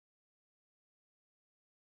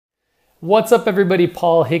What's up everybody,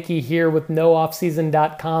 Paul Hickey here with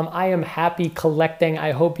NoOffSeason.com. I am happy collecting,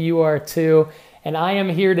 I hope you are too, and I am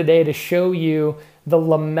here today to show you the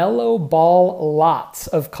LaMelo Ball lots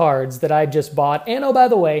of cards that I just bought, and oh by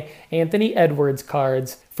the way, Anthony Edwards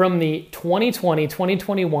cards from the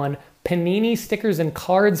 2020-2021 Panini Stickers and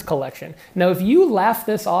Cards collection. Now, if you laugh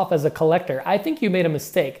this off as a collector, I think you made a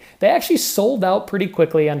mistake. They actually sold out pretty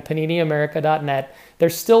quickly on PaniniAmerica.net. They're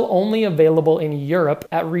still only available in Europe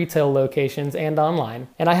at retail locations and online.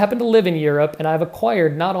 And I happen to live in Europe, and I've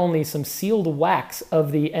acquired not only some sealed wax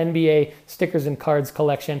of the NBA Stickers and Cards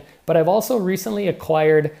collection, but I've also recently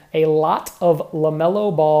acquired a lot of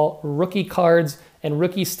LaMelo Ball rookie cards and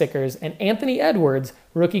rookie stickers, and Anthony Edwards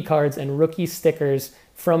rookie cards and rookie stickers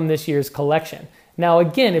from this year's collection. Now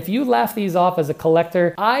again, if you laugh these off as a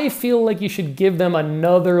collector, I feel like you should give them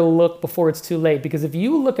another look before it's too late, because if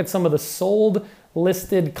you look at some of the sold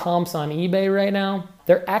listed comps on eBay right now,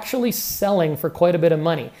 they're actually selling for quite a bit of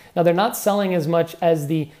money. Now they're not selling as much as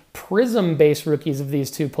the Prism-based rookies of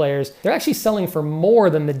these two players. They're actually selling for more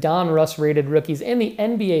than the Don Russ rated rookies and the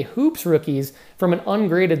NBA Hoops rookies from an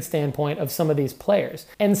ungraded standpoint of some of these players.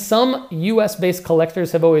 And some US-based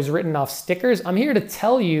collectors have always written off stickers. I'm here to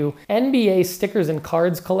tell you NBA Stickers and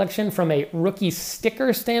Cards collection from a rookie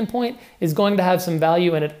sticker standpoint is going to have some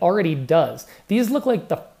value, and it already does. These look like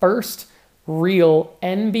the first real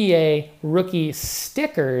NBA rookie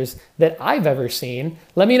stickers that I've ever seen.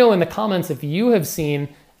 Let me know in the comments if you have seen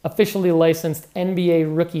officially licensed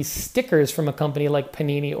NBA rookie stickers from a company like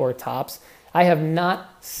Panini or Topps. I have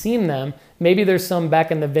not seen them. Maybe there's some back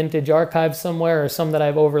in the vintage archive somewhere or some that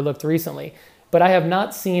I've overlooked recently, but I have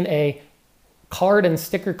not seen a card and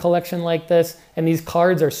sticker collection like this, and these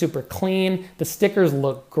cards are super clean. The stickers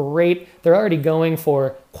look great. They're already going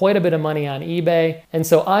for quite a bit of money on eBay, and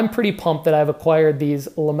so I'm pretty pumped that I've acquired these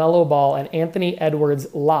LaMelo Ball and Anthony Edwards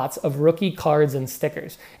lots of rookie cards and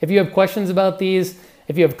stickers. If you have questions about these,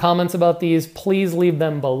 if you have comments about these, please leave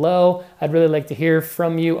them below. I'd really like to hear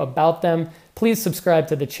from you about them. Please subscribe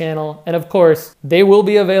to the channel, and of course, they will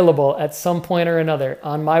be available at some point or another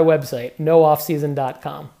on my website,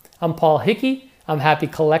 NoOffSeason.com. I'm Paul Hickey. I'm happy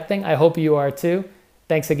collecting. I hope you are too.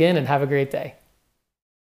 Thanks again and have a great day.